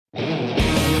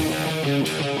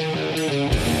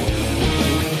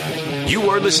You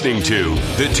are listening to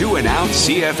the 2 and Out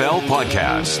CFL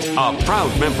podcast, a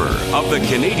proud member of the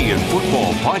Canadian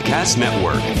Football Podcast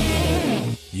Network.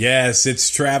 Yes, it's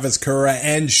Travis Curra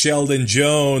and Sheldon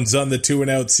Jones on the 2 and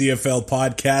Out CFL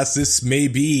podcast. This may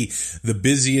be the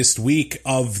busiest week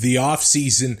of the off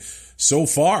season so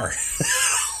far.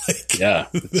 Yeah,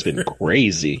 it's been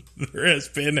crazy. There has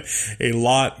been a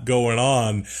lot going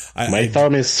on. My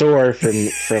thumb is sore from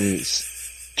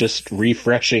just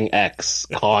refreshing X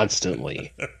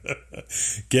constantly.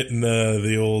 Getting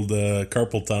the old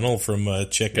carpal tunnel from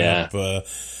checking up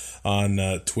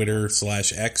on Twitter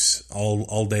 /X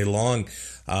all day long.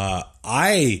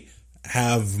 I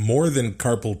have more than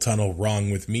carpal tunnel wrong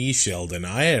with me, Sheldon.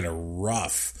 I had a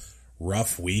rough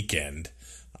weekend.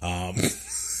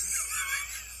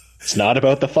 It's not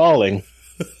about the falling.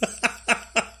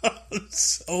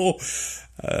 So,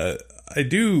 I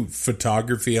do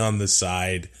photography on the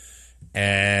side,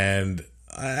 and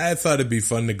I thought it'd be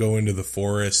fun to go into the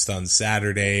forest on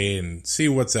Saturday and see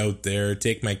what's out there,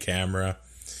 take my camera,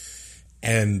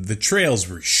 and the trails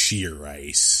were sheer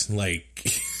ice.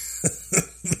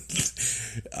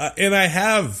 And I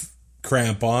have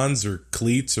crampons or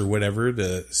cleats or whatever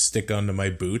to stick onto my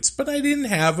boots, but I didn't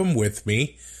have them with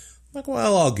me. I'm like,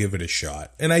 well, I'll give it a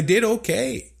shot. And I did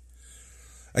okay.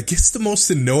 I guess the most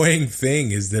annoying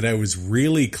thing is that I was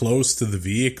really close to the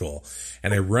vehicle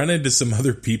and I run into some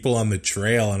other people on the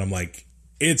trail and I'm like,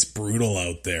 it's brutal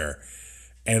out there.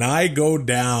 And I go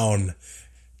down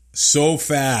so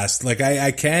fast.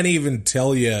 I can't even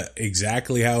tell you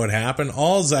exactly how it happened.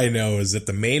 All I know is that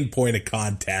the main point of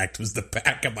contact was the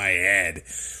back of my head.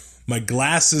 My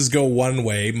glasses go one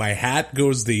way, my hat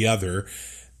goes the other.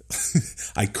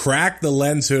 I cracked the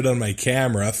lens hood on my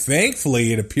camera.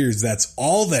 Thankfully, it appears that's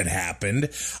all that happened.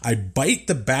 I bite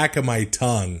the back of my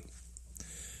tongue.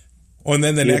 Oh, and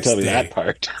then the next day, that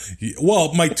part.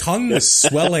 Well, my tongue was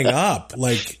swelling up.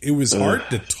 It was hard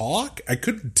to talk. I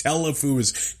couldn't tell if it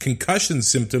was concussion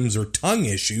symptoms or tongue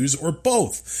issues or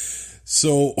both.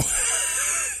 So,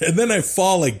 and then I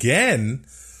fall again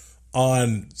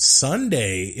on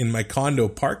Sunday in my condo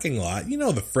parking lot. You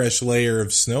know, the fresh layer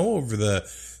of snow over the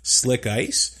slick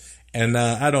ice. And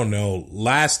I don't know,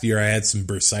 last year I had some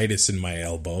bursitis in my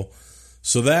elbow.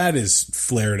 So that is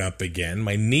flared up again.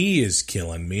 My knee is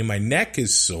killing me. My neck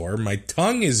is sore. My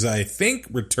tongue is, I think,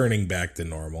 returning back to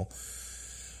normal.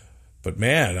 But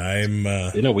man, I'm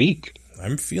in a week.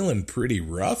 I'm feeling pretty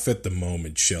rough at the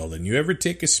moment, Sheldon. You ever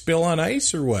take a spill on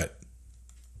ice or what?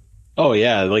 Oh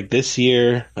yeah, this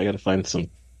year I got to find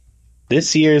some.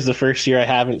 This year is the first year I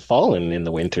haven't fallen in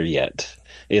the winter yet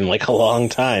in a long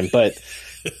time, but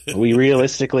we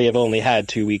realistically have only had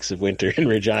 2 weeks of winter in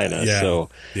Regina. Yeah, so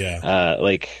yeah.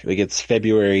 It's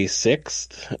February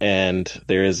 6th and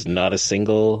there is not a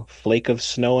single flake of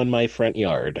snow in my front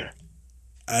yard.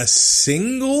 A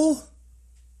single?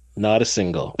 Not a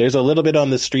single. There's a little bit on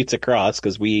the streets across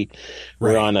because we're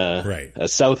on a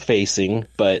south facing,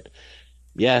 but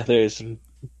yeah, there's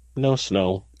no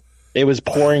snow. It was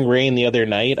pouring rain the other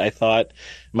night. I thought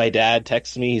my dad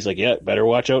texted me. He's like, yeah, better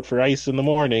watch out for ice in the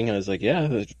morning. And I was like, yeah,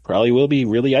 it probably will be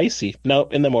really icy. No,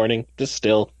 in the morning, just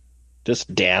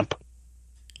damp.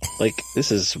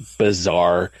 This is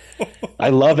bizarre. I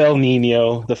love El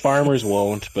Nino. The farmers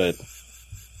won't, but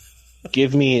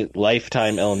give me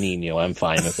lifetime El Nino. I'm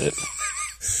fine with it.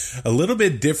 A little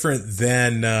bit different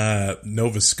than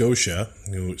Nova Scotia.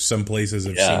 Some places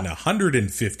have seen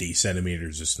 150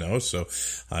 centimeters of snow, so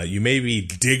you may be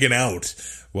digging out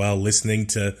while listening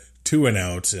to 2 and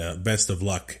Out. Best of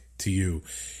luck to you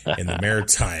in the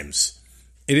Maritimes.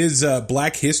 It is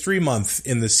Black History Month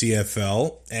in the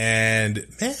CFL, and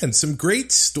man, some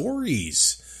great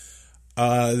stories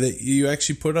that you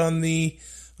actually put on the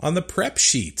prep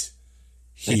sheet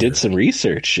here. I did some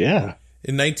research, yeah.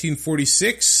 In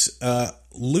 1946,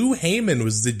 Lou Heyman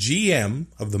was the GM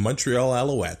of the Montreal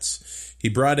Alouettes. He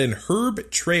brought in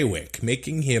Herb Trawick,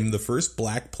 making him the first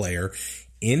black player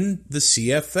in the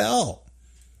CFL.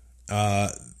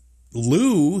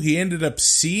 Lou, he ended up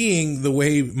seeing the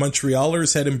way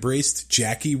Montrealers had embraced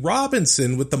Jackie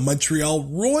Robinson with the Montreal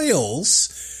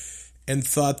Royals and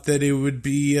thought that it would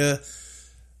be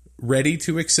ready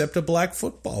to accept a black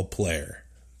football player.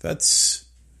 That's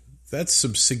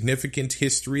some significant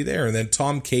history there. And then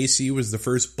Tom Casey was the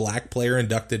first black player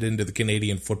inducted into the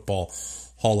Canadian Football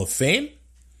Hall of Fame.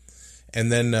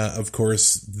 And then, of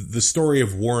course, the story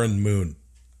of Warren Moon,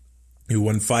 who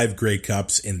won 5 Grey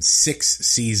Cups in 6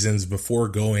 seasons before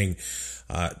going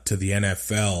to the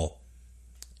NFL.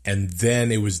 And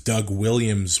then it was Doug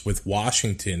Williams with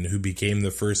Washington who became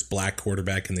the first black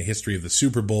quarterback in the history of the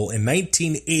Super Bowl. In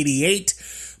 1988,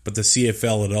 but the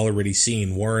CFL had already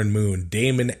seen Warren Moon,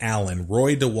 Damon Allen,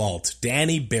 Roy DeWalt,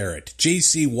 Danny Barrett,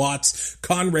 J.C. Watts,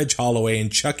 Conrad Holloway,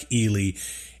 and Chuck Ely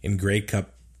in Grey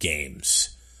Cup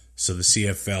games. So the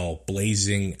CFL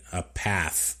blazing a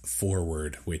path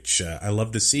forward, which I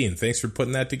love to see, and thanks for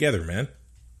putting that together, man.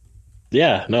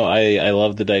 Yeah, no, I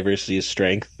love the Diversity is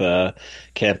Strength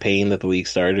campaign that the league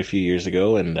started a few years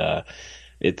ago, and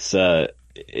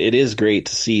it is great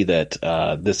to see that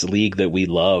this league that we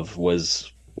love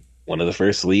was one of the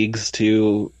first leagues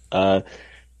to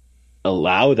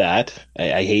allow that.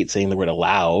 I hate saying the word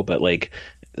allow, but like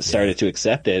started to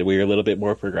accept it. We were a little bit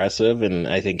more progressive, and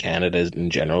I think Canada in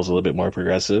general is a little bit more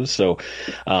progressive. So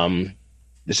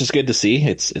it's just good to see.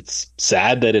 It's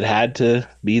sad that it had to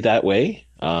be that way,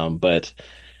 but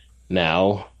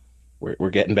now we're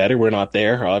getting better. We're not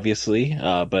there, obviously,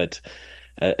 but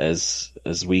as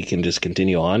we can just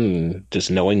continue on, and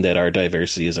just knowing that our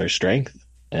diversity is our strength,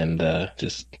 and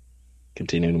just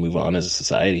continue to move on as a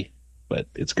society. But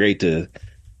it's great to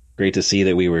see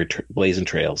that we were blazing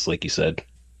trails, like you said.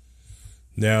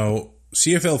 Now,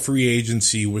 CFL free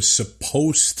agency was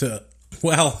supposed to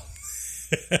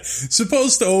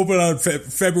open on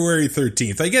February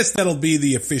 13th. I guess that'll be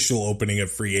the official opening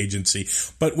of free agency.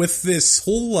 But with this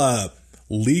whole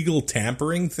legal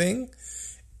tampering thing,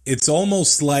 it's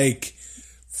almost like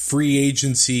free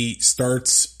agency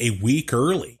starts a week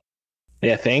early.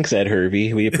 Yeah, thanks, Ed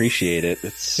Hervey. We appreciate it.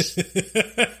 It's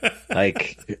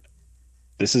like,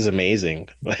 this is amazing.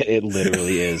 It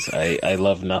literally is. I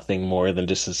love nothing more than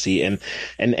just to see and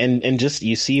just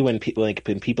you see when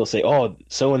people say, "Oh,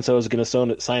 so and so is going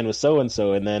to sign with so and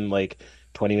so," and then like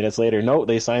 20 minutes later, no,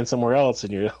 they signed somewhere else,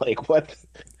 and you're like, "What?"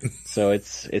 So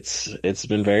it's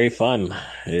been very fun,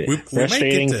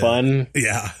 frustrating, fun.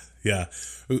 Yeah.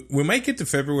 We might get to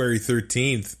February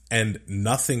 13th and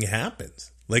nothing happens.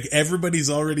 Like, everybody's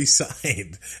already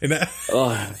signed. And I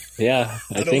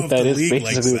think that is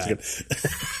basically what's good.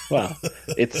 Well,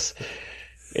 it's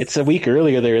a week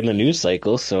earlier there in the news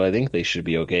cycle, so I think they should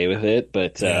be okay with it.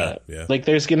 But like,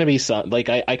 there's going to be some, like,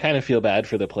 I kind of feel bad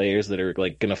for the players that are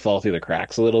like going to fall through the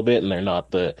cracks a little bit, and they're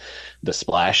not the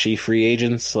splashy free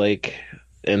agents, like,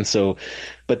 and so,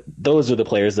 but those are the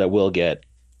players that will get,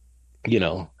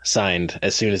 signed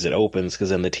as soon as it opens,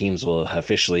 because then the teams will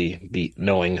officially be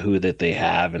knowing who that they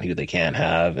have and who they can't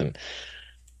have.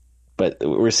 But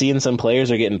we're seeing some players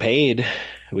are getting paid,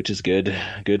 which is good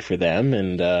for them.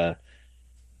 And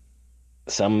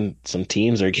some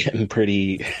teams are getting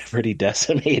pretty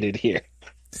decimated here.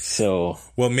 So,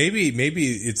 well, maybe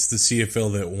it's the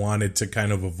CFL that wanted to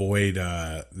kind of avoid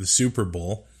the Super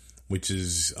Bowl, which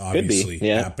is obviously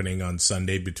happening on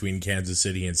Sunday between Kansas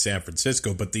City and San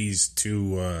Francisco. But these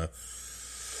two,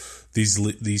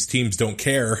 these teams don't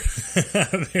care.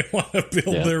 They want to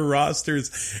build their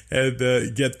rosters and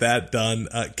get that done.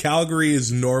 Calgary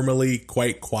is normally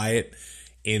quite quiet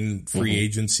in free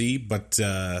agency, but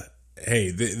hey,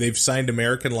 they've signed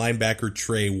American linebacker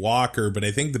Trey Walker. But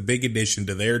I think the big addition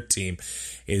to their team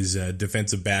is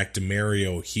defensive back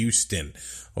Demario Houston.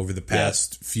 Over the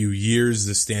past few years,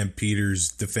 the Stampeders'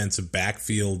 defensive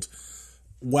backfield,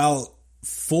 while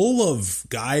full of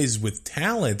guys with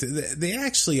talent, they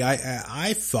actually,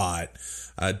 I thought,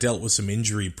 dealt with some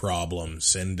injury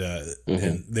problems, and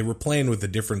they were playing with a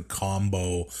different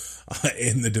combo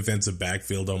in the defensive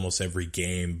backfield almost every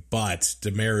game. But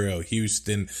Demario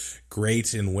Houston,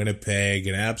 great in Winnipeg,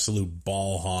 an absolute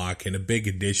ball hawk, and a big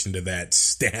addition to that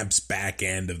Stamps back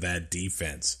end of that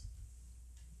defense.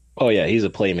 Oh yeah, he's a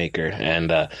playmaker,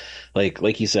 and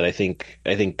like you said, I think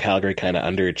Calgary kind of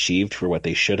underachieved for what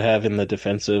they should have in the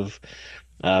defensive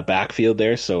backfield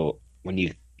there. So when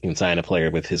you can sign a player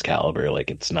with his caliber,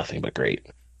 like, it's nothing but great.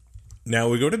 Now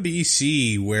we go to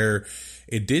BC, where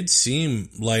it did seem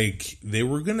like they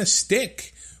were going to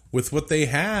stick with what they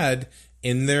had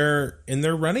in their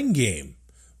running game,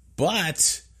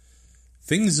 but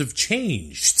things have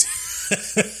changed.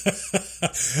 With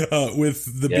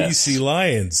the BC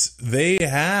Lions, they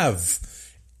have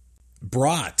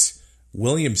brought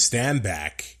William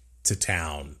Stanback to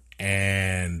town,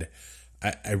 and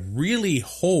I really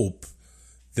hope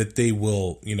that they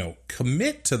will,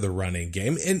 commit to the running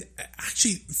game. And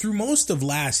actually, through most of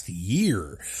last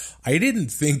year, I didn't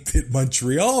think that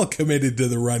Montreal committed to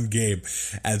the run game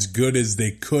as good as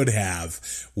they could have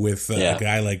with a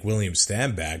guy like William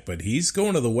Stanback. But he's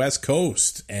going to the West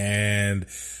Coast, and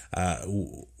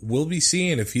we'll be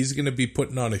seeing if he's going to be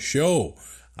putting on a show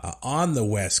on the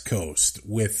West Coast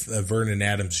with Vernon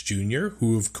Adams Jr.,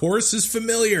 who of course is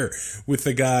familiar with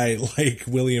a guy like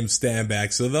William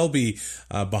Stanback. So they'll be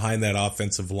behind that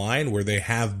offensive line where they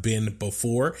have been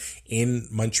before in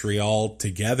Montreal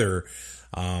together.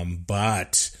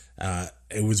 But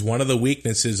it was one of the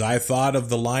weaknesses I thought of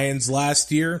the Lions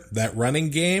last year, that running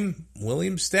game.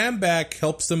 William Stanback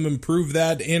helps them improve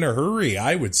that in a hurry,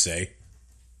 I would say.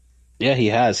 Yeah, he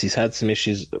has. He's had some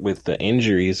issues with the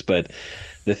injuries, but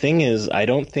the thing is, I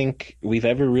don't think we've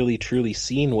ever really truly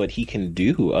seen what he can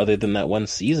do other than that one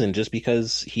season, just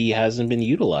because he hasn't been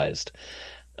utilized.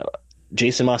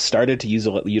 Jason Moss started to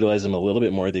utilize him a little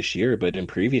bit more this year, but in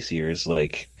previous years,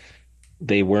 like,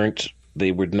 they were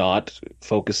not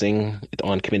focusing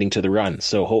on committing to the run.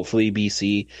 So hopefully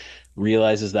BC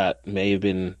realizes that may have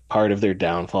been part of their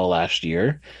downfall last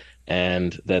year,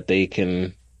 and that they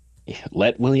can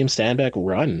let William Stanback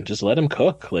run. Just let him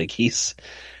cook. Like, he's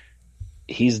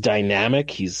dynamic.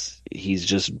 He's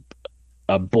just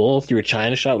a bull through a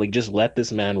china shop. Like, just let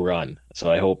this man run.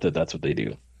 So I hope that that's what they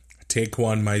do.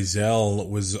 Taquan Mizell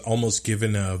was almost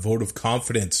given a vote of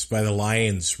confidence by the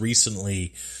Lions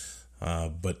recently,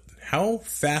 but how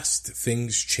fast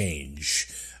things change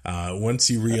once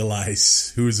you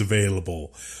realize who's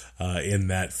available in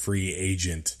that free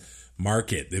agent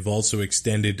market. They've also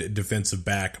extended defensive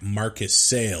back Marcus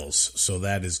Sayles, so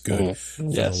that is good for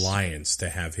the Lions to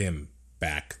have him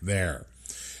back there.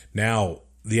 Now,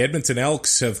 the Edmonton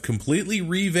Elks have completely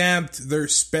revamped their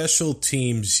special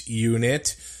teams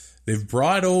unit. They've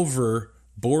brought over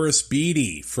Boris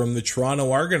Bede from the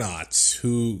Toronto Argonauts,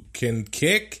 who can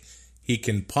kick, he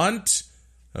can punt,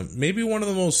 maybe one of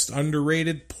the most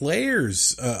underrated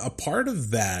players, a part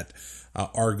of that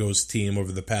Argos team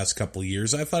over the past couple of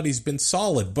years. I thought he's been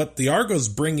solid, but the Argos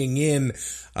bringing in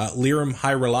Lirim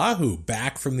Hajrullahu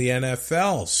back from the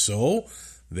NFL, so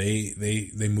they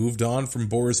moved on from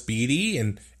Boris Bede,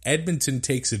 and Edmonton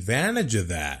takes advantage of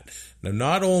that. Now,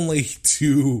 not only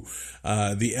do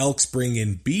the Elks bring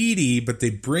in Bede, but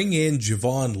they bring in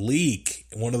Javon Leake,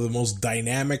 one of the most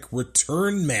dynamic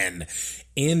return men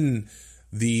in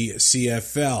the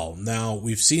CFL. Now,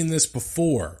 we've seen this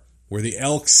before, where the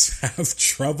Elks have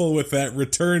trouble with that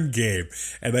return game.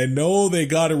 And I know they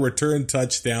got a return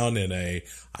touchdown in I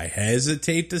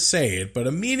hesitate to say it, but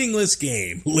a meaningless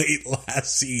game late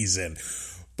last season.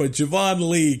 But Javon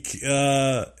Leake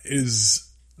is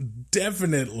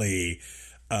definitely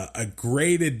a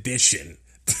great addition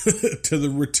to the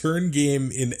return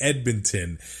game in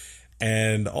Edmonton.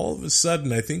 And all of a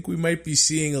sudden, I think we might be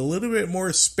seeing a little bit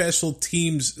more special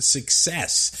teams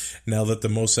success now that the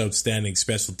most outstanding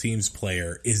special teams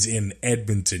player is in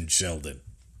Edmonton, Sheldon.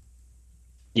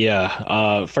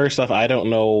 Yeah. First off, I don't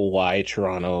know why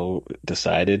Toronto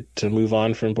decided to move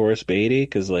on from Boris Bede,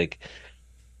 because, like,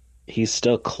 he's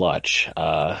still clutch.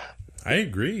 I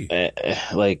agree.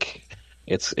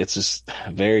 It's just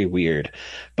very weird.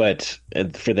 But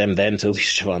for them then to lose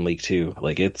Javon Leake too,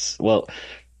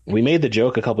 we made the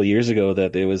joke a couple of years ago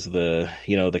that it was the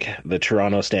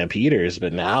Toronto Stampeders,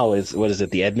 but now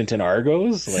the Edmonton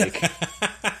Argos? Like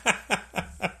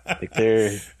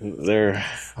they're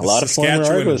a lot of former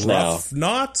Argos now.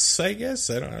 Knots, I guess.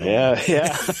 I don't know.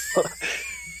 Yeah.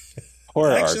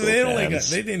 Actually,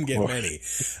 they didn't get many.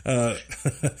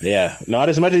 Yeah, not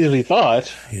as much as we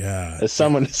thought. Yeah, as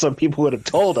some people would have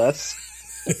told us.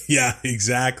 Yeah,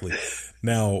 exactly.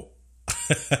 Now,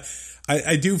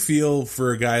 I do feel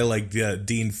for a guy like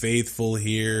Dean Faithful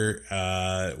here.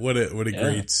 What a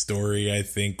great story, I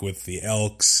think, with the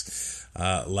Elks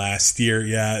last year.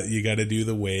 Yeah, you got to do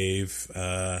the wave,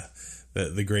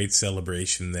 the great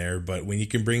celebration there. But when you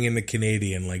can bring in a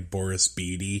Canadian like Boris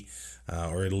Bede,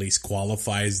 or at least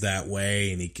qualifies that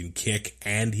way, and he can kick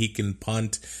and he can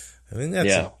punt, I think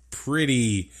that's a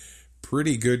pretty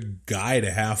good guy to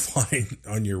have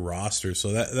on your roster.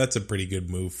 So that's a pretty good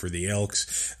move for the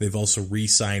Elks. They've also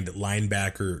re-signed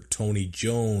linebacker Tony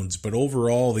Jones, but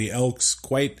overall the Elks,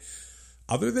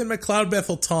 other than McLeod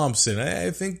Bethel-Thompson,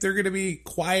 I think they're going to be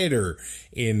quieter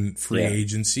in free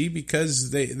agency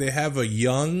because they have a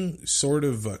young sort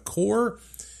of core,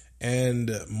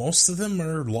 and most of them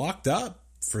are locked up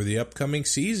for the upcoming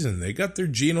season. They got their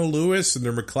Geno Lewis and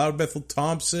their McLeod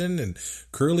Bethel-Thompson and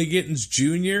Curly Gittins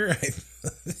Jr. I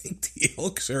think the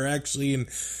Elks are actually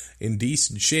in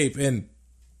decent shape. And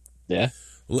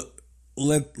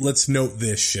let's note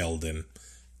this, Sheldon.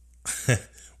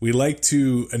 We like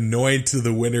to anoint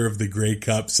the winner of the Grey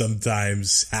Cup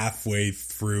sometimes halfway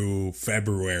through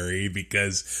February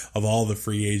because of all the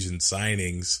free agent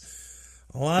signings.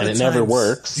 It never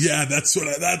works. Yeah, that's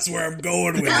where I'm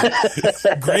going with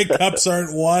it. Grey Cups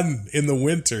aren't won in the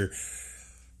winter.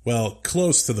 Well,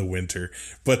 close to the winter,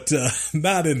 but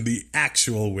not in the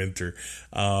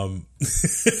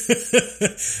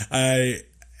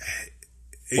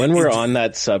When we're on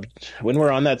that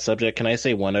subject, can I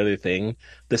say one other thing?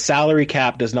 The salary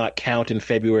cap does not count in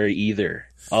February either.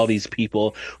 All these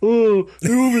people, oh,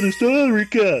 they're over the salary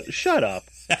cap. Shut up.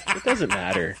 It doesn't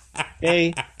matter.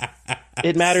 Okay?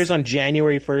 It matters on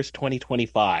January 1st,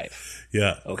 2025.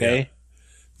 Yeah. Okay?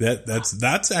 Yeah.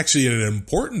 That's actually an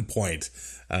important point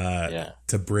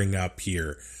to bring up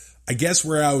here. I guess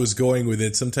where I was going with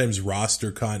it, sometimes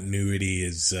roster continuity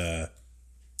is an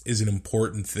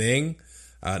important thing.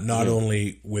 Not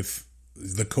only with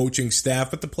the coaching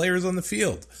staff, but the players on the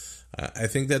field. I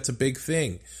think that's a big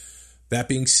thing. That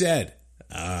being said,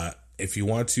 if you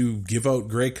want to give out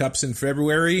Grey Cups in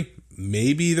February,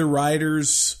 maybe the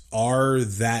Riders are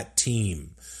that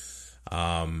team.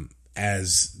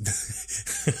 As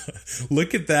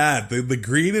look at that, the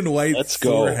green and white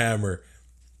Thor hammer.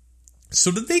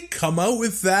 So did they come out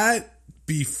with that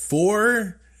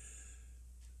before?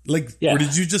 Or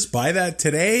did you just buy that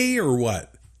today, or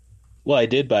what? Well, I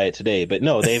did buy it today, but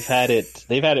no, they've had it.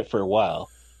 They've had it for a while.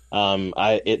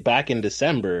 Back in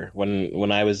December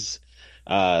when I was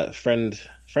friend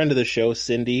of the show,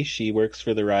 Cindy. She works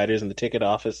for the Riders in the ticket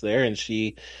office there, and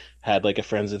she had like a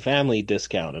friends and family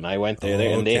discount, and I went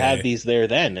there, and they had these there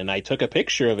then, and I took a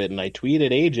picture of it and I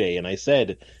tweeted AJ and I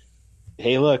said,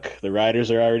 "Hey, look, the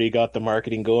Riders are already got the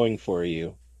marketing going for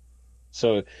you."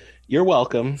 So you're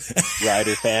welcome,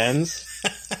 Rider fans.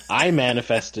 I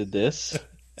manifested this.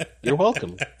 You're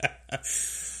welcome.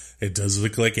 It does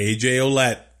look like AJ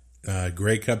Ouellette,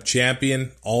 Grey Cup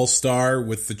champion, all-star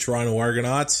with the Toronto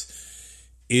Argonauts,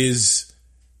 is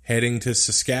heading to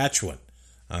Saskatchewan.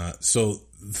 So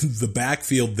the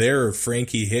backfield there of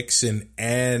Frankie Hickson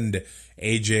and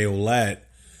AJ Ouellette,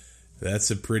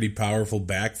 that's a pretty powerful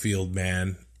backfield,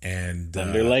 man. And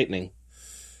Thunder Lightning.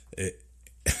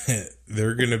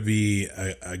 They're going to be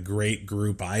a great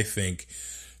group, I think,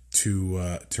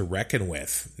 to reckon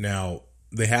with. Now,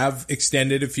 they have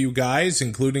extended a few guys,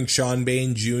 including Sean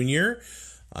Bain Jr.,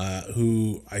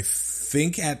 who I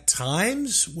think at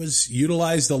times was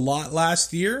utilized a lot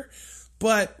last year,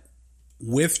 but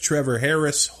with Trevor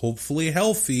Harris hopefully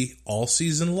healthy all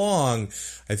season long,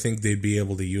 I think they'd be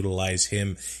able to utilize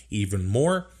him even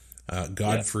more.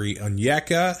 Godfrey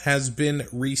Onyeka has been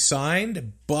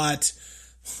re-signed, but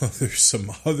there's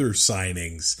some other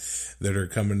signings that are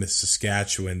coming to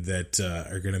Saskatchewan that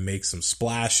are going to make some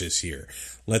splashes here.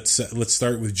 Let's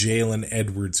start with Jalen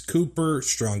Edwards-Cooper,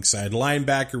 strong side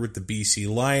linebacker with the BC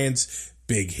Lions,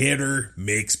 big hitter,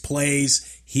 makes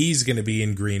plays. He's going to be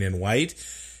in green and white.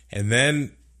 And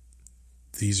then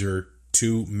these are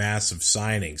two massive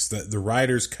signings. The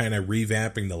Riders kind of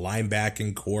revamping the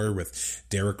linebacking core with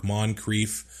Derek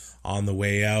Moncrief on the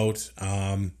way out.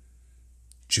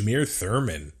 Jameer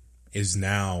Thurman is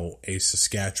now a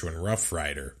Saskatchewan Rough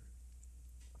Rider.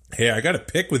 Hey, I got a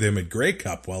pick with him at Grey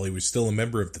Cup while he was still a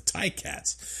member of the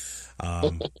Ticats.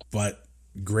 But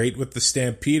great with the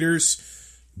Stampeders,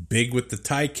 big with the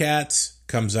Ticats,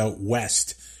 comes out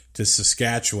west to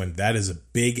Saskatchewan. That is a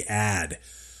big ad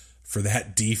for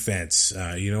that defense.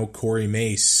 Corey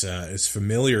Mace is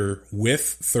familiar with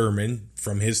Thurman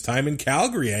from his time in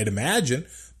Calgary, I'd imagine,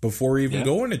 before even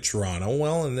going to Toronto.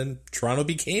 Well, and then Toronto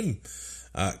became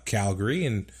Calgary,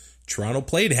 and Toronto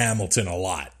played Hamilton a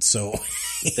lot. So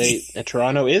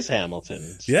Toronto is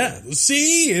Hamilton. So. Yeah,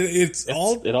 see, it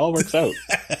all works out.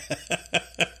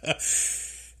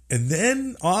 And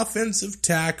then offensive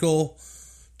tackle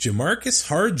Jamarcus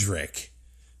Hardrick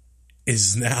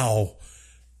is now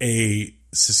a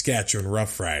Saskatchewan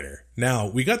Rough Rider. Now,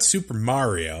 we got Super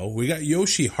Mario, we got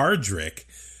Yoshi Hardrick.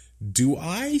 Do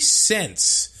I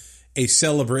sense a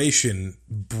celebration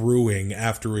brewing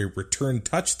after a return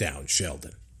touchdown,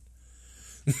 Sheldon?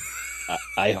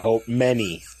 I hope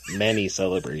many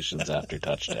celebrations after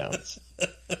touchdowns.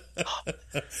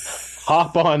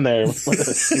 Hop on there,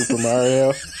 Super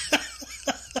Mario.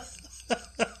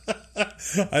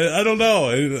 I don't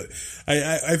know.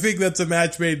 I think that's a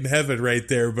match made in heaven right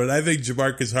there, but I think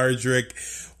Jamarcus Hardrick,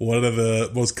 one of the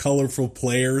most colorful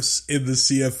players in the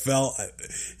CFL.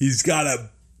 He's got a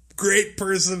great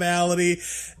personality,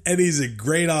 and he's a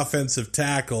great offensive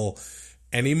tackle,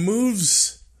 and he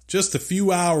moves just a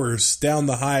few hours down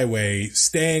the highway,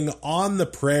 staying on the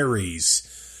prairies,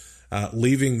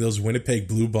 leaving those Winnipeg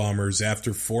Blue Bombers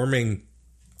after forming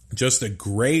just a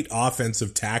great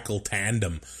offensive tackle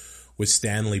tandem with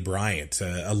Stanley Bryant,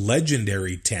 a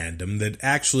legendary tandem that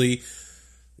actually,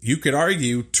 you could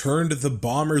argue, turned the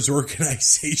Bombers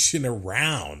organization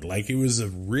around. Like, it was a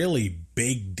really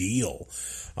big deal,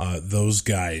 those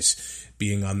guys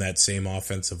being on that same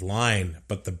offensive line.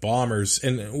 But the Bombers,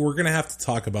 and we're going to have to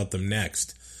talk about them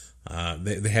next,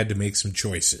 they had to make some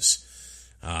choices.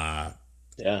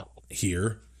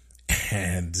 here,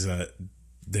 and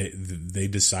they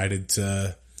decided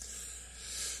to.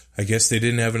 I guess they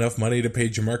didn't have enough money to pay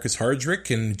Jamarcus Hardrick,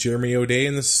 and Jeremy O'Day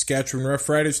and the Saskatchewan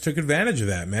Roughriders took advantage of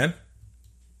that, man.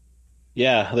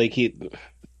 Yeah,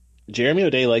 Jeremy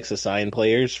O'Day likes to sign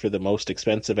players for the most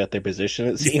expensive at their position,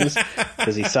 it seems,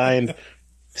 because he signed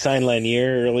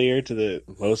Lanier earlier to the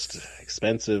most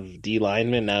expensive D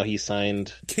lineman. Now he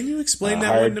signed. Can you explain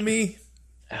that one to me?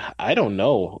 I don't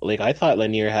know. I thought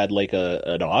Lanier had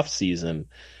an off season.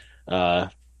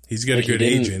 He's got a good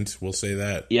agent. We'll say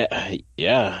that.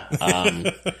 Yeah.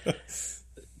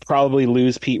 Probably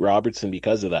lose Pete Robertson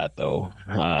because of that, though.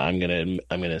 I'm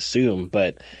gonna assume,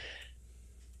 but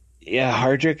yeah,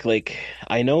 Hardrick.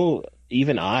 I know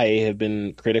even I have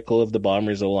been critical of the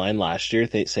Bombers O-line last year,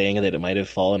 saying that it might have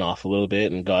fallen off a little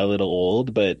bit and got a little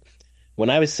old. But when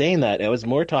I was saying that, I was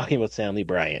more talking about Stanley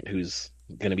Bryant, who's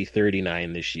going to be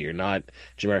 39 this year, not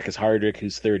Jamarcus Hardrick,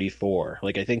 who's 34.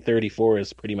 I think 34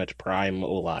 is pretty much prime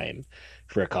O-line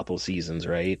for a couple seasons,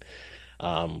 right?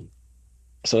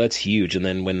 So that's huge. And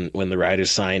then when the Riders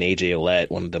sign AJ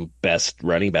Ouellette, one of the best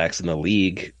running backs in the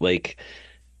league,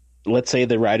 let's say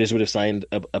the Riders would have signed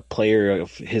a player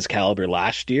of his caliber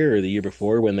last year or the year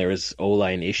before when there was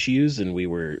O-line issues and we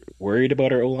were worried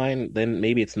about our O-line, then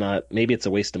maybe it's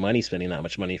a waste of money spending that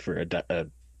much money for a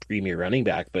premier running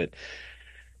back. But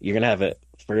you're going to have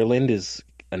Ferland is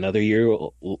another year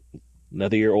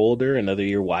older, another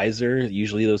year wiser.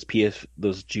 Usually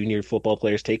those junior football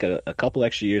players take a couple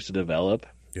extra years to develop.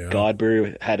 Yeah.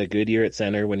 Godber had a good year at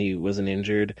center when he wasn't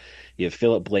injured. You have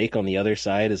Philip Blake on the other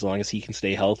side as long as he can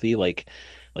stay healthy. Like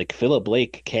Philip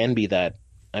Blake can be that.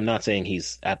 I'm not saying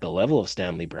he's at the level of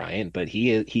Stanley Bryant, but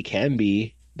he can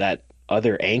be that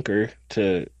other anchor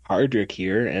to Hardrick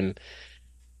here, and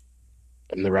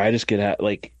the Riders could have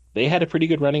they had a pretty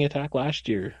good running attack last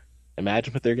year.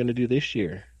 Imagine what they're going to do this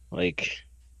year.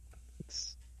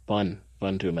 It's fun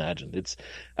to imagine.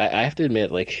 I have to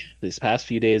admit, these past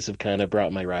few days have kind of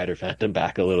brought my Rider fandom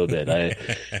back a little bit.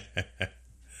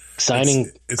 Signing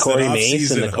Corey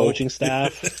Mace and the coaching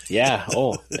staff. Yeah.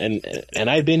 Oh, and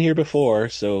I've been here before.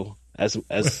 So as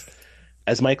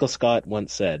Michael Scott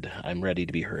once said, I'm ready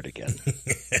to be heard again.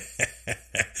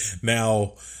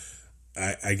 Now,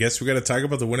 I guess we got to talk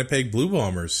about the Winnipeg Blue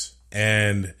Bombers,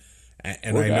 and I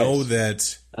know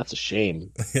that that's a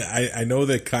shame. I know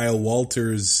that Kyle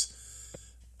Walters,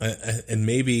 and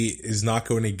maybe is not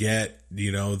going to get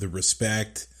the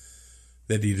respect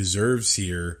that he deserves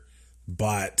here,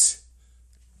 but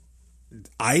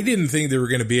I didn't think they were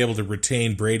going to be able to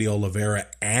retain Brady Oliveira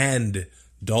and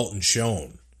Dalton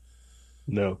Schoen.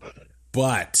 No,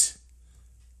 but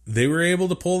they were able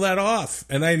to pull that off.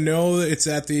 And I know it's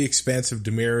at the expense of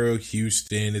Demerio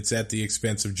Houston. It's at the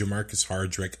expense of Jamarcus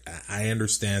Hardrick. I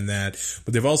understand that.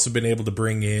 But they've also been able to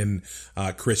bring in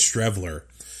Chris Strevler.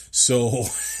 So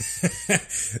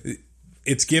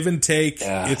it's give and take.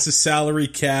 Yeah. It's a salary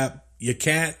cap. You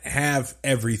can't have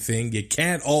everything. You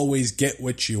can't always get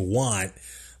what you want,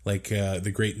 like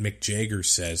the great Mick Jagger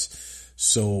says.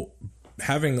 So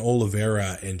having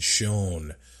Oliveira and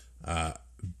Schoen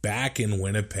back in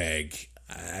Winnipeg,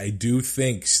 I do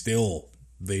think still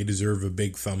they deserve a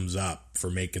big thumbs up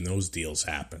for making those deals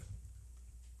happen.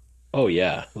 Oh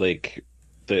yeah,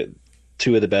 the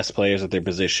two of the best players at their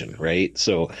position, right?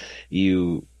 So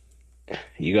you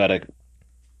got to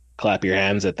clap your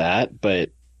hands at that,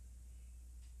 but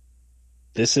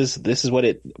this is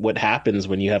what happens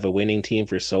when you have a winning team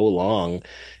for so long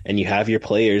and you have your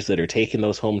players that are taking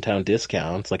those hometown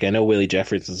discounts. I know Willie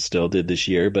Jefferson still did this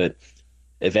year, but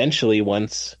eventually,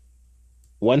 once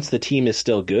the team is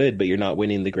still good, but you're not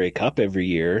winning the Grey Cup every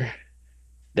year,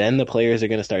 then the players are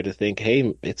going to start to think,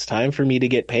 hey, it's time for me to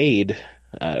get paid.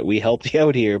 We helped you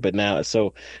out here, but now,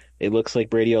 so it looks like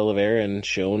Brady Oliveira and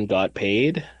Schoen got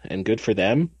paid, and good for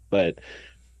them, but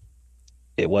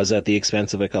it was at the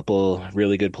expense of a couple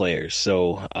really good players.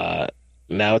 So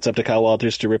now it's up to Kyle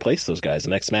Walters to replace those guys,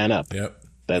 the next man up. Yep.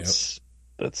 That's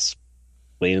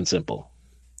plain and simple.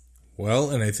 Well,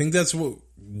 and I think that's what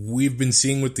we've been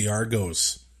seeing with the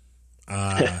Argos.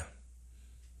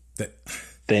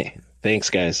 Thanks,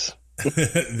 guys.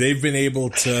 They've been able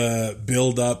to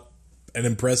build up an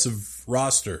impressive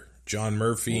roster. John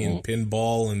Murphy and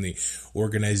Pinball and the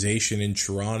organization in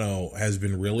Toronto has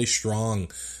been really strong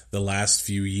the last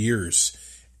few years.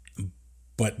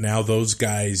 But now those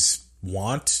guys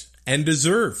want and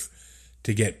deserve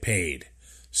to get paid.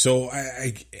 So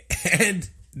and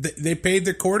they paid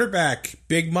the quarterback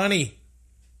big money.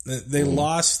 They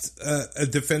lost a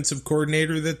defensive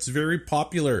coordinator that's very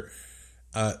popular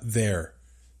there.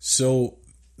 So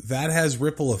that has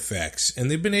ripple effects. And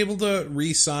they've been able to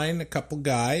re-sign a couple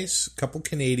guys, a couple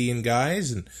Canadian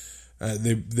guys, and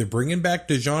they're bringing back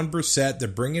Dejon Brissett. They're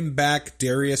bringing back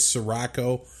Darius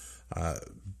Sirocco,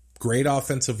 great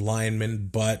offensive lineman,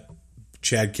 but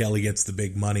Chad Kelly gets the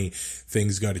big money.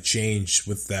 Things got to change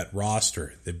with that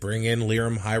roster. They bring in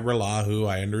Liram Hajrullahu.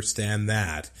 I understand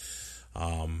that.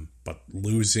 But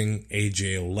losing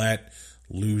A.J. Ouellette,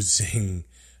 losing,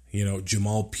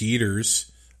 Jamal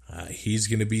Peters, he's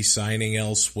going to be signing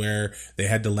elsewhere. They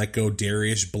had to let go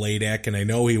Darius Bladek, and I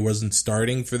know he wasn't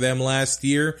starting for them last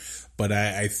year, but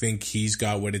I think he's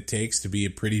got what it takes to be a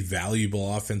pretty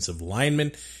valuable offensive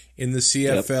lineman in the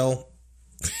CFL.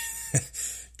 Yep.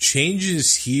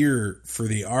 Changes here for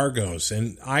the Argos,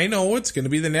 and I know it's going to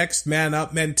be the next man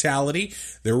up mentality.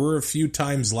 There were a few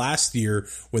times last year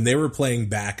when they were playing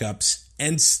backups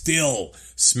and still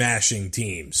smashing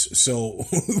teams. So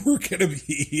we're going to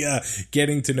be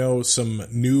getting to know some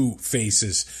new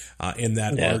faces in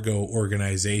that Argo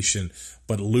organization,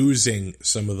 but losing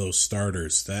some of those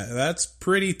starters, that's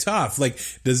pretty tough. Like,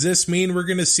 does this mean we're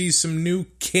going to see some new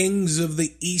kings of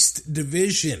the East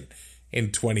Division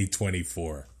in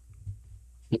 2024?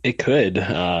 It could,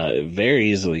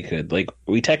 very easily could. Like,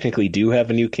 we technically do have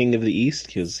a new king of the East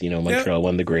because, Montreal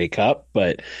won the Grey Cup,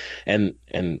 but, and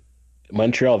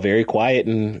Montreal very quiet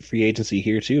in free agency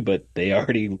here too, but they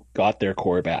already got their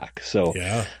core back. So,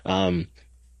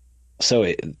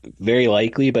 very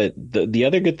likely, but the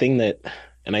other good thing that,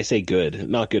 and I say good,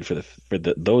 not good for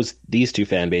these two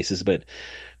fan bases, but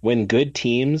when good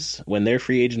teams, when their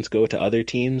free agents go to other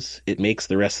teams, it makes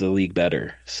the rest of the league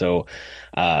better. So,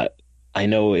 I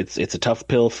know it's a tough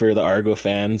pill for the Argo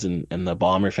fans and the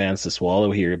Bomber fans to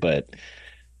swallow here, but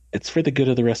it's for the good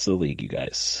of the rest of the league, you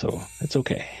guys. So it's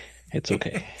okay. It's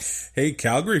okay. Hey,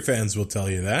 Calgary fans will tell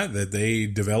you that they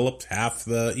developed half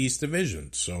the East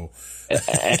Division. So,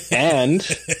 and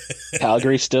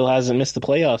Calgary still hasn't missed the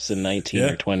playoffs in 19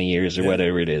 or 20 years or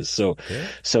whatever it is. So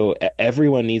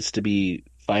everyone needs to be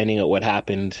finding out what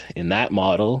happened in that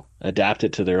model, adapt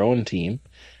it to their own team,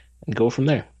 and go from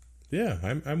there.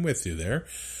 Yeah, I'm with you there.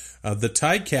 The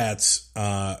Ticats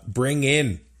bring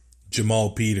in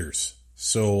Jamal Peters.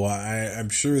 So I'm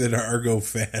sure that our Argo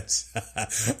fans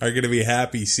are going to be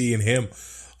happy seeing him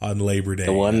on Labor Day.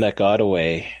 The one that got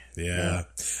away. Yeah.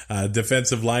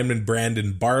 Defensive lineman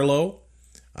Brandon Barlow.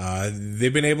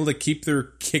 They've been able to keep their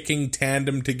kicking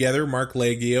tandem together. Mark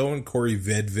Leggio and Corey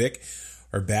Vedvik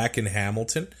are back in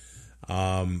Hamilton.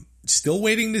 Still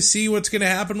waiting to see what's going to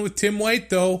happen with Tim White,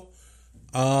 though.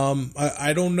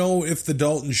 I don't know if the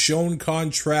Dalton Schoen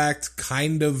contract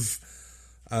kind of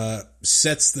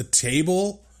sets the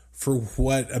table for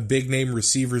what a big name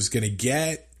receiver is going to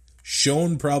get.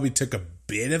 Schoen probably took a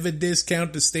bit of a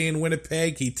discount to stay in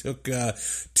Winnipeg. He took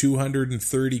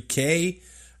 $230K.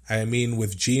 I mean,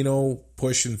 with Gino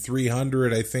pushing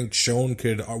 300, I think Schoen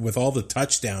could, with all the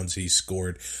touchdowns he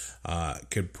scored,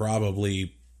 could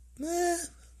probably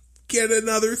get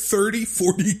another 30,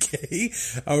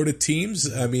 40K out of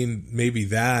teams. I mean, maybe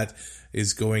that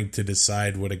is going to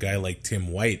decide what a guy like Tim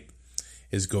White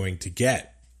is going to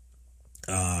get.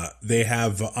 They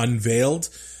have unveiled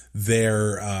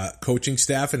their coaching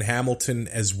staff in Hamilton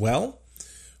as well,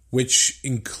 which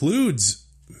includes,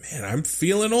 man, I'm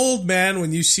feeling old, man,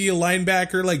 when you see a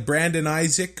linebacker like Brandon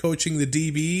Isaac coaching the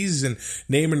DBs and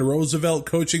Naaman Roosevelt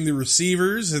coaching the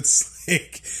receivers. It's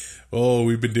like, oh,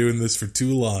 we've been doing this for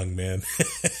too long, man.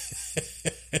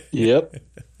 Yep.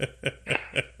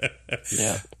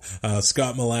 Yeah.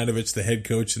 Scott Milanovich, the head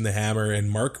coach in the Hammer, and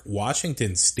Mark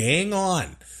Washington staying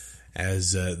on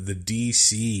as the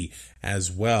DC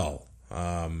as well.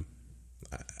 I'm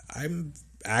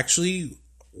actually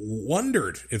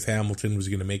wondered if Hamilton was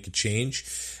going to make a change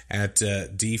at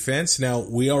defense. Now,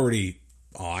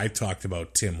 I talked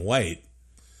about Tim White.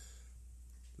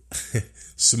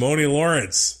 Simone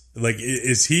Lawrence. Like,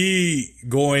 is he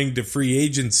going to free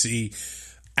agency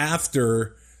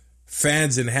after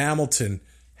fans in Hamilton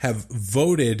have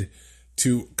voted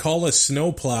to call a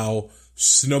snowplow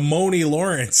Simone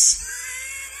Lawrence?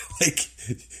 Like,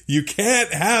 you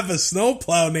can't have a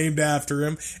snowplow named after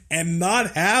him and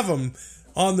not have him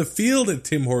on the field at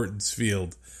Tim Hortons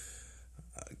Field.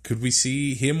 Could we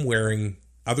see him wearing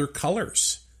other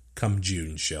colors come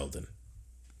June, Sheldon?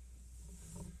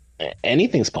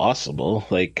 Anything's possible,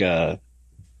 but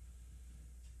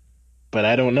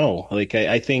I don't know. Like,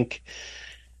 I think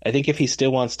if he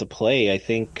still wants to play, I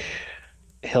think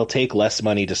he'll take less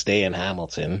money to stay in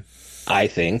Hamilton. I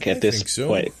think at this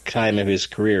time of his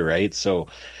career, right? So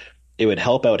it would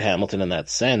help out Hamilton in that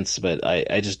sense, but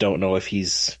I just don't know if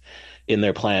in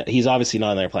their plan. He's obviously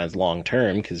not in their plans long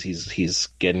term because he's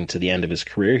getting to the end of his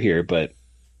career here. But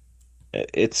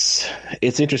it's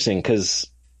interesting because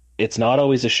it's not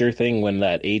always a sure thing when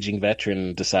that aging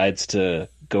veteran decides to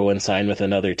go and sign with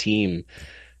another team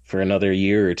for another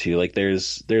year or two. Like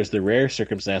there's the rare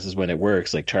circumstances when it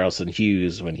works, like Charleston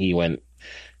Hughes when he went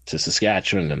to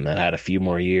Saskatchewan and then had a few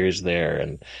more years there,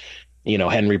 and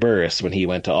Henry Burris when he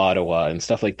went to Ottawa and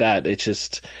stuff like that.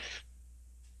 It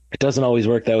doesn't always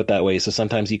work out that way. So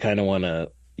sometimes you don't want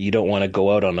to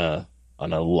go out on a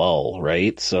lull,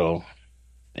 right? So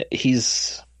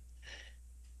he's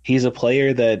a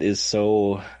player that is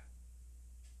so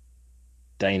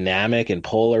dynamic and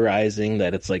polarizing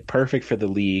that it's like perfect for the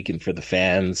league and for the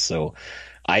fans. So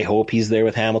I hope he's there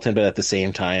with Hamilton, but at the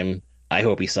same time, I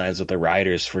hope he signs with the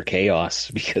Riders for chaos,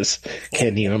 because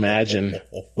can you imagine?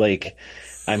 Like,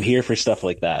 I'm here for stuff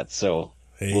like that. So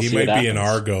he might be an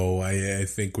Argo, I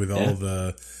think, with all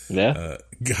the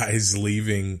guys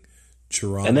leaving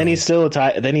Toronto. And then he's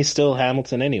still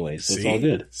Hamilton anyway, so it's all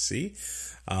good. See?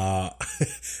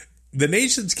 The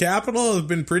nation's capital has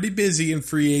been pretty busy in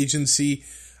free agency.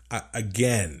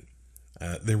 Again,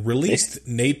 they released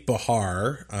Nate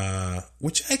Behar,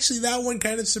 which actually that one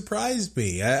kind of surprised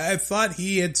me. I thought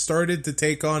he had started to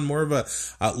take on more of a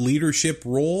leadership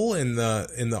role in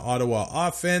the Ottawa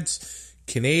offense.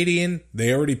 Canadian,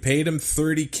 they already paid him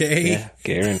 $30K. Yeah,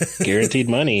 guaranteed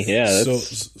money. Yeah,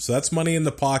 so that's money in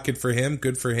the pocket for him.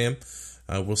 Good for him.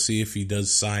 We'll see if he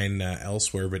does sign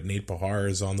elsewhere, but Nate Behar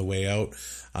is on the way out.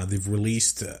 They've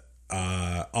released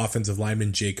offensive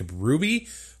lineman Jacob Ruby,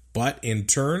 but in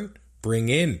turn bring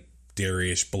in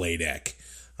Darius Bladek.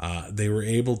 They were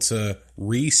able to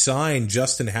re-sign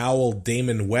Justin Howell,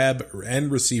 Damon Webb, and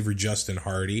receiver Justin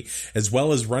Hardy, as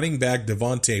well as running back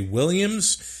Devontae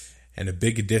Williams, and a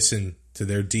big addition to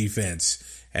their defense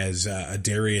as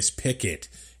Darius Pickett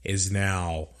is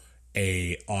now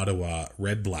a Ottawa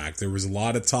Red Black. There was a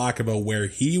lot of talk about where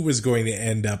he was going to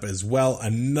end up as well.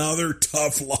 Another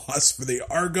tough loss for the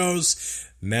Argos.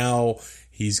 Now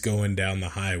he's going down the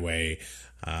highway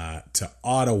to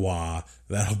Ottawa.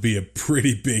 That'll be a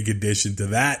pretty big addition to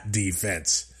that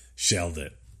defense,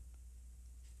 Sheldon.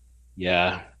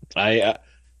 Yeah,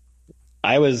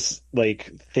 I was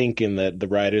like thinking that the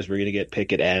Riders were going to get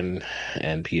Pickett and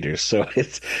Peters, so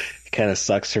it kind of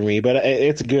sucks for me, but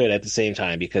it's good at the same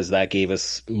time because that gave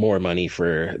us more money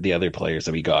for the other players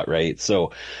that we got, right?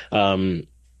 So,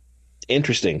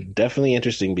 interesting, definitely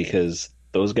interesting, because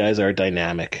those guys are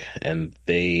dynamic and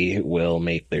they will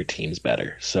make their teams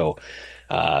better. So,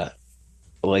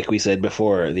 like we said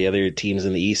before, the other teams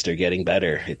in the East are getting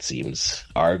better, it seems.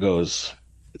 Argos,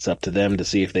 it's up to them to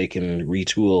see if they can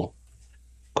retool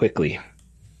quickly.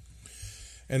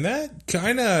 And that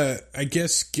kind of, I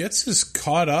guess, gets us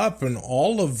caught up in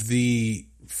all of the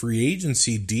free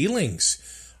agency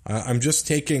dealings. I'm just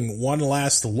taking one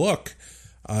last look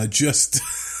just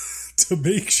to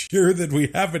make sure that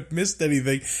we haven't missed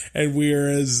anything and we are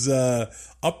as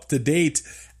up to date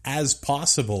as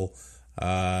possible.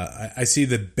 I see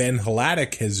that Ben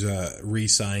Hladik has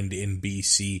re-signed in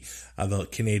BC, the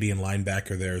Canadian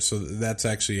linebacker there. So that's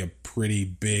actually a pretty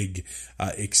big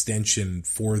extension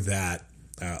for that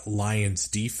Lions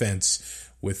defense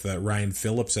with Ryan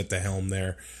Phillips at the helm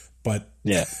there. But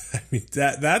yeah, I mean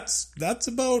that's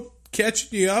about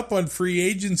catching you up on free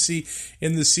agency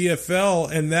in the CFL,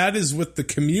 and that is with the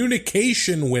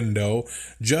communication window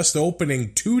just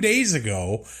opening 2 days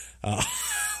ago. A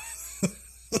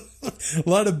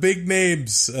lot of big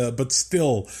names, but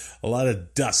still a lot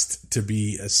of dust to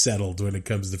be settled when it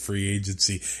comes to free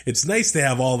agency. It's nice to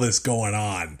have all this going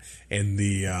on in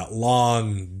the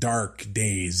long, dark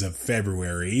days of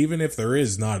February, even if there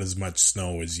is not as much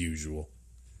snow as usual.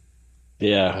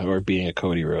 Yeah, or being a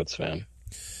Cody Rhodes fan.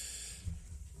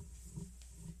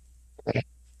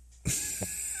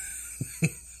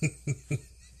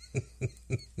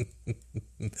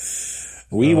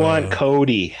 We want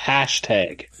Cody.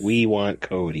 Hashtag we want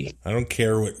Cody. I don't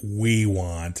care what we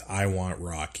want. I want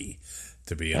Rocky,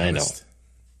 to be honest.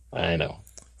 I know.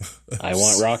 I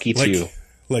want Rocky too.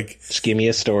 Just give me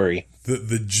a story.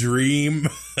 The dream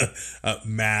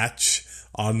match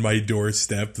on my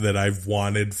doorstep that I've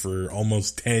wanted for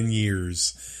almost 10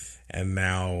 years. And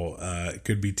now it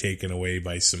could be taken away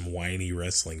by some whiny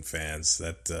wrestling fans.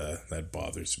 That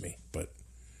bothers me. But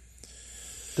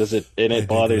it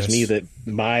bothers me that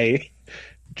my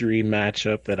dream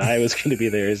matchup that I was going to be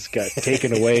there has got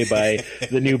taken away by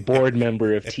the new board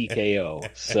member of TKO.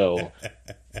 So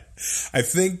I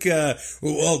think,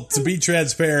 to be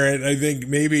transparent, I think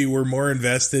maybe we're more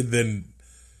invested than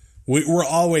We're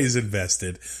always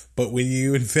invested, but when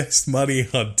you invest money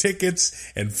on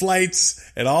tickets and flights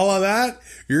and all of that,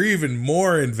 you're even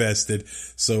more invested.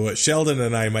 So Sheldon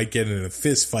and I might get in a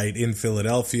fist fight in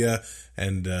Philadelphia,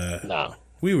 and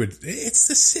it's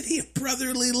the city of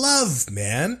brotherly love,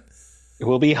 man.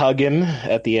 We'll be hugging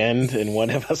at the end, and one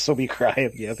of us will be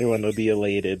crying, the other one will be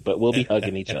elated, but we'll be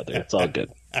hugging each other. It's all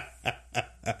good.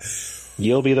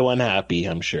 You'll be the one happy,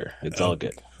 I'm sure. It's all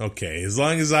good. Okay, as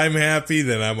long as I'm happy,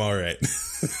 then I'm all right.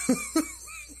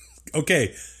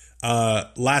 Okay,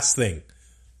 last thing.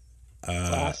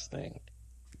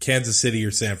 Kansas City or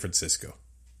San Francisco?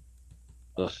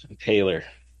 Ugh, Taylor.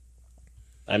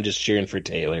 I'm just cheering for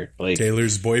Taylor.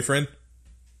 Taylor's boyfriend?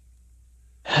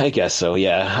 I guess so,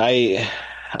 yeah.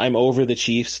 I'm over the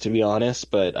Chiefs, to be honest,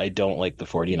 but I don't like the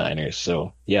 49ers.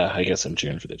 So, yeah, I guess I'm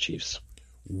cheering for the Chiefs.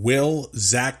 Will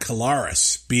Zach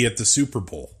Collaros be at the Super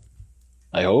Bowl?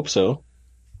 I hope so.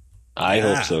 I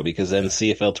hope so, because then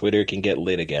CFL Twitter can get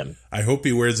lit again. I hope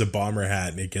he wears a bomber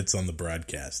hat and it gets on the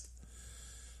broadcast.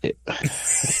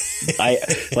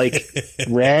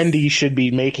 Randy should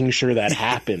be making sure that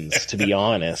happens, to be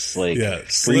honest.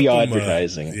 Free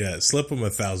advertising. Slip him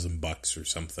 $1,000 or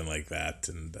something like that,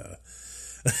 and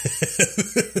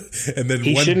and then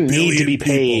he shouldn't need to be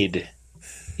paid.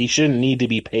 He shouldn't need to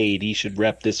be paid. He should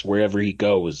rep this wherever he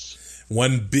goes.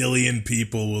 1 billion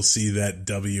people will see that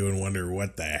W and wonder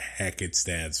what the heck it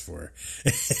stands for.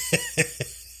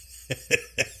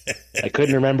 I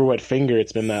couldn't remember what finger.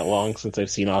 It's been that long since I've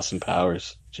seen Austin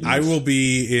Powers. Jeez. I will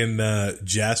be in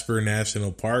Jasper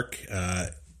National Park.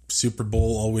 Super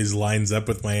Bowl always lines up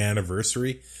with my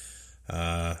anniversary.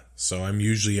 So I'm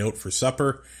usually out for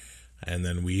supper, and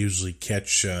then we usually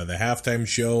catch the halftime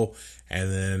show,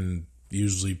 and then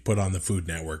usually put on the Food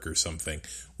Network or something,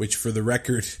 which for the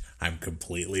record, I'm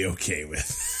completely okay with.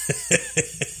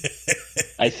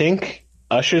 I think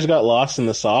Usher's got lost in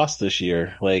the sauce this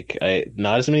year.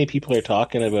 Not as many people are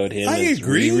talking about him as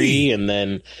Riri, and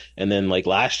then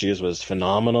last year's was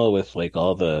phenomenal with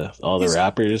all the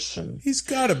rappers. And he's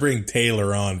got to bring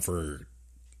Taylor on for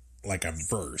a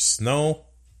verse. No,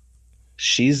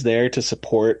 she's there to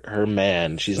support her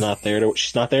man. She's not there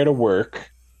to work.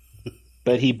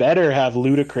 But he better have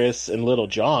Ludacris and Little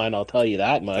John, I'll tell you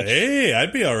that much. Hey,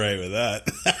 I'd be all right with that.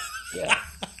 Yeah.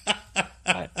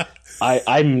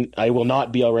 I will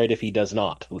not be all right if he does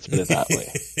not. Let's put it that way.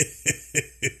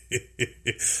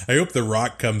 I hope The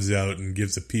Rock comes out and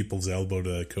gives a people's elbow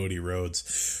to Cody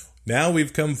Rhodes. Now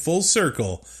we've come full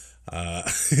circle.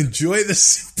 Enjoy the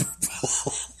Super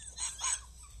Bowl.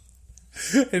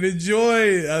 And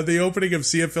enjoy the opening of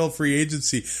CFL free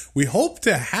agency. We hope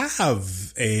to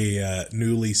have a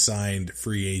newly signed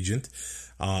free agent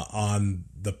on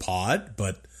the pod,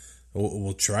 but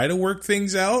we'll try to work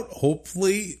things out.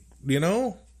 Hopefully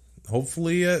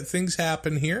things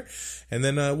happen here, and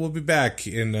then we'll be back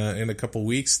in a couple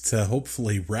weeks to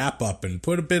hopefully wrap up and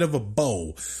put a bit of a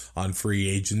bow on free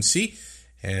agency,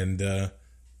 and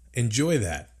enjoy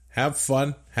that. Have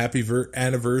fun. Happy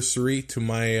anniversary to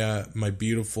my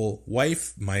beautiful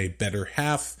wife, my better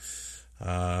half.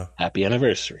 Happy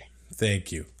anniversary.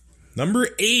 Thank you. Number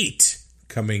 8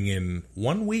 coming in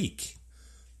 1 week.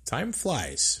 Time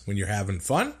flies when you're having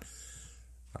fun.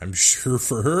 I'm sure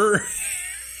for her,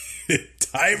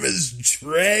 time has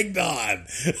dragged on.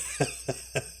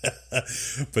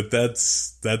 But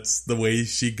that's the way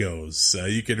she goes.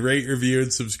 You can rate, review,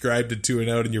 and subscribe to 2 and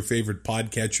Out in your favorite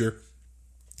podcatcher.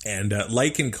 And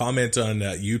like and comment on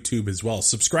YouTube as well.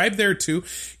 Subscribe there too.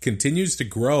 Continues to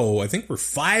grow. I think we're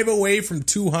 5 away from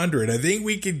 200. I think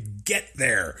we could get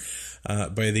there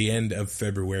by the end of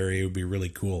February. It would be really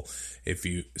cool if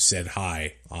you said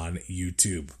hi on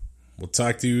YouTube. We'll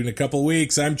talk to you in a couple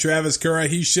weeks. I'm Travis Curra.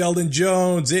 He's Sheldon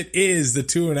Jones. It is the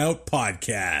 2 and Out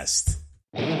podcast.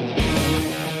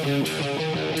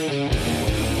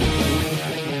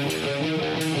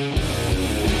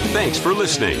 Thanks for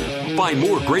listening. Find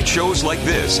more great shows like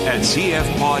this at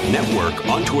CF Pod Network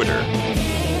on Twitter.